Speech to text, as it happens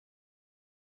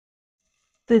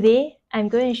Today, I'm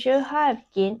going to show you how I've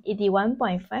gained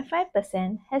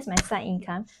 81.55% as my side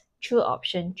income through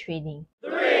option trading.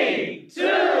 3,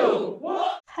 2, 1.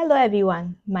 Hello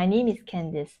everyone, my name is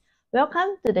Candice.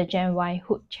 Welcome to the Gen Y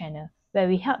Hood channel, where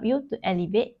we help you to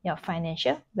elevate your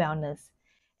financial wellness.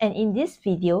 And in this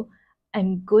video,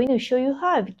 I'm going to show you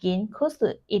how I've gained close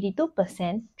to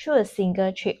 82% through a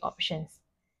single trade options.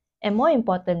 And more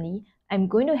importantly, I'm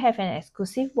going to have an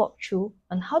exclusive walkthrough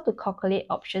on how to calculate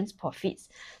options profits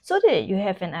so that you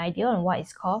have an idea on what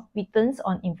is called returns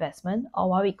on investment, or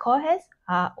what we call as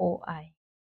ROI.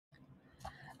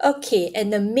 Okay,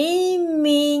 and the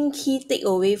main key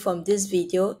takeaway from this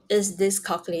video is this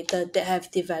calculator that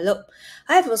I've developed.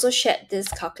 I have also shared this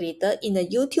calculator in the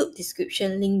YouTube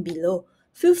description link below.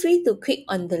 Feel free to click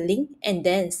on the link and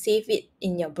then save it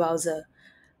in your browser.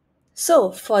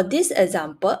 So for this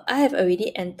example, I have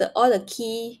already entered all the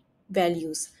key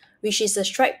values, which is the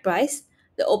strike price,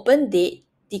 the open date,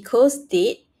 the close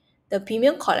date, the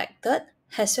premium collected,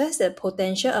 as well as the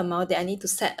potential amount that I need to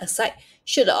set aside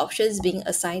should the options being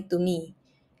assigned to me.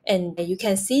 And you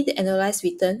can see the annualized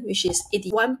return, which is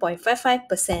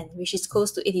 81.55%, which is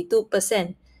close to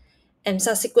 82%. And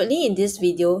subsequently in this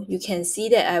video, you can see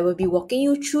that I will be walking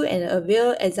you through a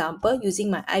real example using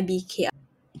my IBKR.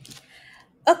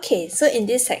 Okay, so in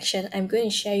this section, I'm going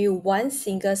to share you one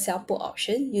single sell put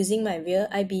option using my real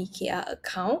IBKR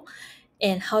account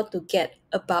and how to get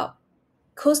about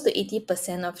close to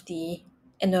 80% of the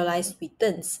annualized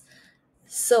returns.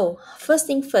 So first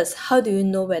thing first, how do you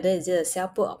know whether is it a sell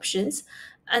put options?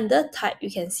 Under type,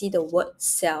 you can see the word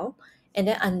sell, and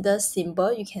then under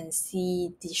symbol, you can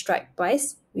see the strike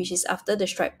price, which is after the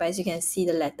strike price, you can see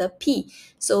the letter P.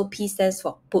 So P stands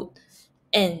for put.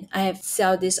 And I have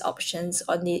sell these options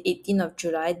on the 18th of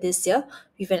July this year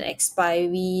with an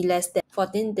expiry less than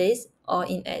 14 days, or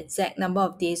in exact number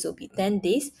of days will be 10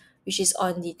 days, which is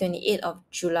on the 28th of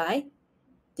July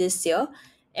this year,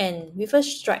 and with a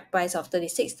strike price of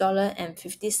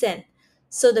 $36.50.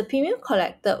 So the premium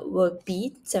collected will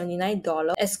be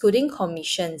 $79 excluding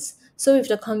commissions. So with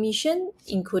the commission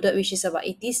included, which is about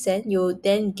 80 cents, you'll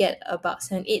then get about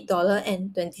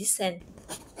 $78.20.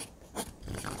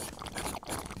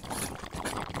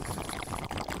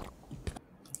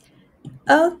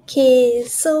 Okay,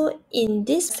 so in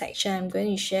this section, I'm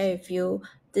going to share with you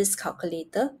this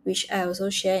calculator, which I also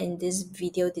share in this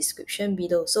video description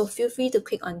below. So feel free to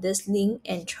click on this link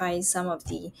and try some of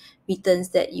the returns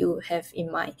that you have in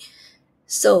mind.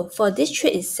 So for this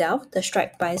trade itself, the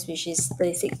strike price, which is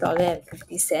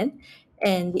 $36.50,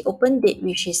 and the open date,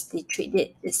 which is the trade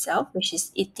date itself, which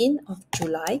is 18th of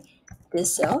July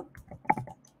this year,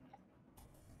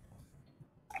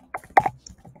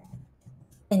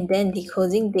 and then the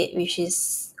closing date, which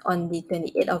is on the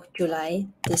 28th of July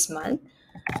this month.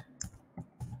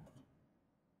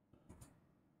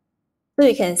 So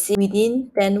you can see within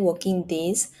 10 working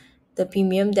days, the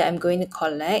premium that I'm going to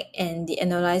collect and the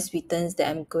annualized returns that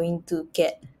I'm going to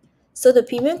get. So the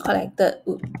premium collected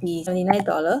would be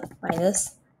 $79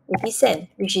 minus 80 cents,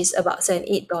 which is about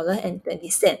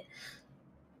 $78.20.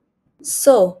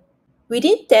 So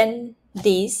within 10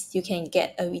 days, you can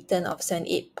get a return of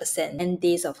 78%, 10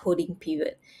 days of holding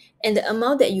period. And the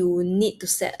amount that you will need to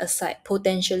set aside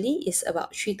potentially is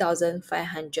about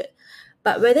 3,500.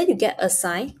 But whether you get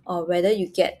assigned or whether you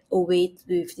get away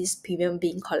with this premium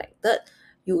being collected,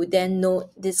 you will then know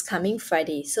this coming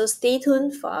Friday. So stay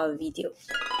tuned for our video.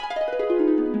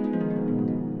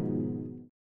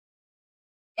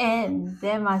 And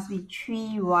there must be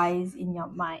 3 whys in your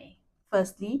mind.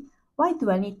 Firstly, why do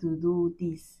I need to do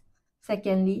this?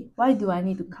 Secondly, why do I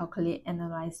need to calculate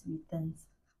annualized returns?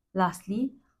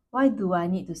 Lastly, why do I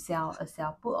need to sell a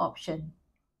sell put option?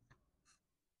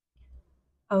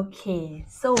 Okay,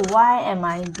 so why am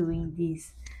I doing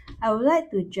this? I would like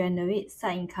to generate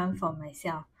side income for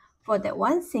myself. For that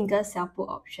one single sell put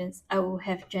options, I will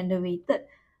have generated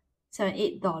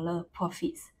 $78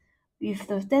 profits. With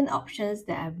the 10 options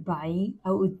that I'm buying,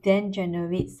 I would then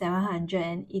generate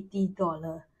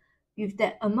 $780. With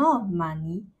that amount of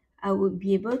money, I would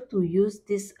be able to use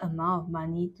this amount of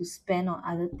money to spend on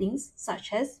other things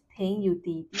such as paying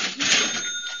utilities.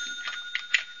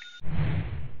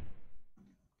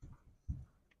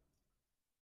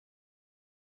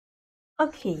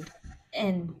 Okay,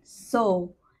 and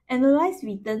so analyze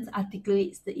returns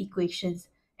articulates the equations,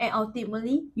 and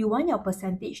ultimately you want your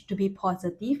percentage to be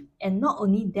positive, and not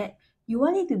only that, you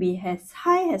want it to be as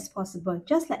high as possible,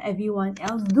 just like everyone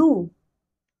else do.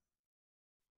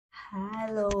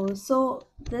 Hello, so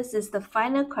this is the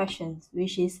final question,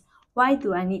 which is why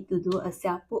do I need to do a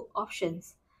sell put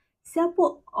options? Sell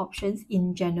put options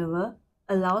in general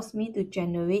allows me to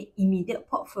generate immediate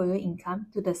portfolio income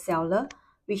to the seller,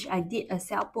 which I did a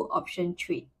sell put option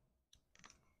trade.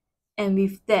 And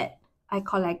with that, I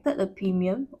collected the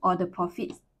premium or the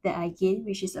profits that I gained,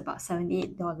 which is about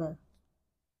 $78.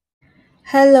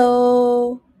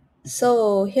 Hello!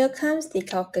 So here comes the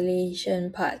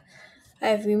calculation part.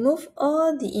 I've removed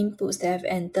all the inputs that I've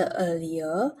entered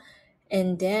earlier,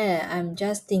 and then I'm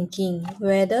just thinking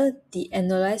whether the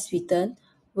annualized return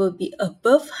will be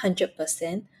above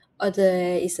 100% or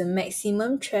there is a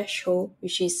maximum threshold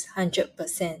which is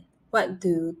 100%. What do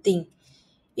you think?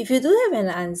 If you do have an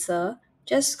answer,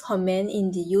 just comment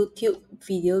in the YouTube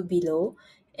video below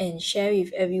and share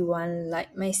with everyone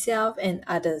like myself and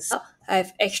others.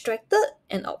 I've extracted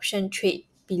an option trade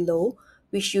below,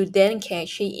 which you then can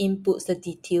actually input the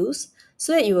details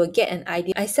so that you will get an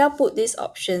idea. I sell put these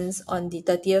options on the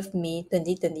 30th May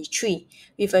 2023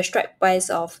 with a strike price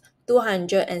of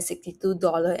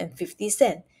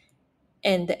 $262.50,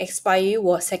 and the expiry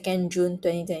was 2nd June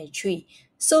 2023.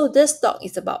 So this stock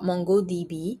is about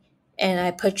MongoDB, and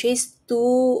I purchased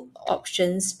 2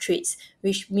 options trades,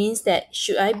 which means that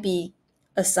should I be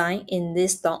assigned in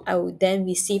this stock, I would then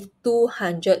receive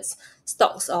 200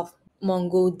 stocks of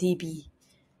MongoDB.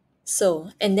 So,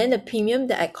 and then the premium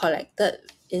that I collected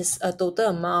is a total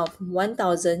amount of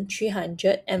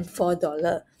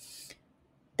 $1,304.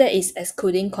 That is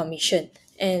excluding commission.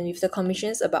 And if the commission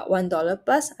is about $1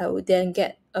 plus, I would then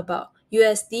get about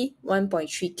USD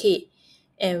 1.3k.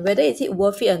 And whether is it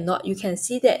worth it or not, you can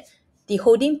see that the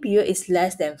holding period is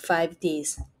less than 5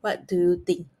 days. What do you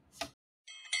think?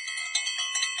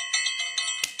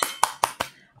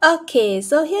 Okay,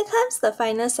 so here comes the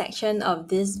final section of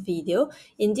this video.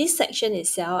 In this section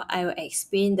itself, I will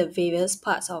explain the various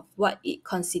parts of what it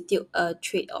constitute a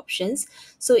trade options.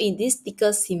 So in this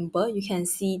sticker symbol, you can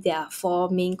see there are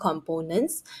 4 main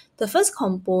components. The first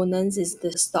component is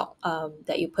the stock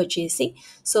that you're purchasing.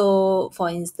 So for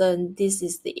instance, this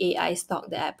is the AI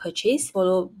stock that I purchased,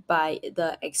 followed by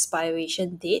the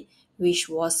expiration date, which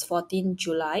was 14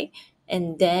 July,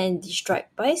 and then the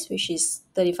strike price, which is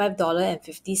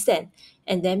 $35.50,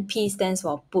 and then P stands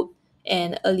for put.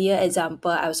 And earlier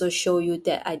example, I also show you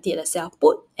that I did a sell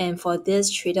put, and for this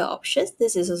trader options,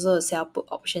 this is also a sell put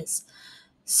options.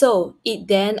 So it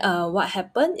then what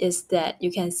happened is that you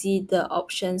can see the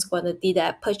options quantity that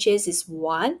I purchased is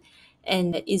 1,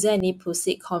 and is there any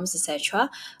proceed comms, etc.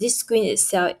 This screen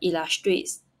itself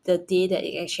illustrates the day that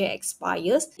it actually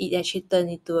expires. It actually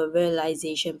turned into a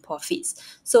realization profits.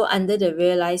 So under the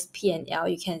realized P&L,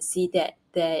 you can see that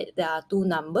there are 2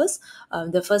 numbers.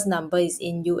 The first number is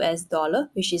in US dollar,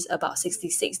 which is about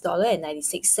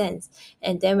 $66.96.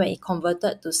 And then when it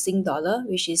converted to Sing dollar,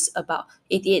 which is about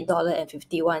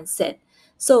 $88.51.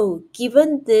 So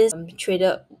given this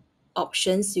traded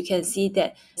options, you can see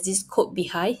that this code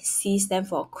behind, C stand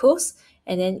for close,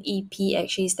 and then EP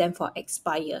actually stand for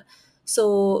expire.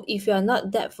 So if you are not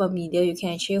that familiar, you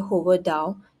can actually hover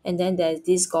down, and then there's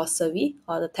this glossary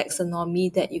or the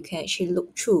taxonomy that you can actually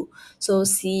look through. So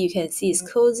C, you can see is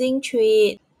closing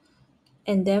trade,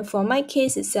 and then for my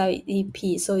case itself,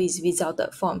 EP, so it's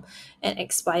resulted from an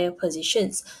expired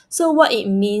positions. So what it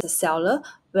means, the seller,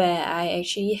 where I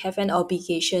actually have an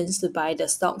obligation to buy the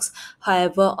stocks.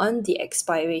 However, on the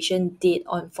expiration date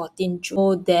on 14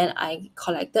 June, then I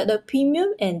collected the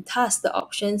premium and thus the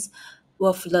options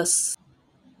worthless.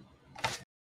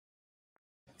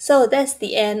 So that's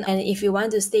the end, and if you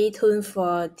want to stay tuned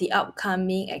for the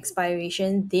upcoming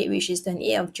expiration date, which is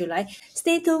 28th of July,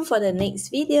 stay tuned for the next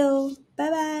video.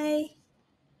 Bye bye.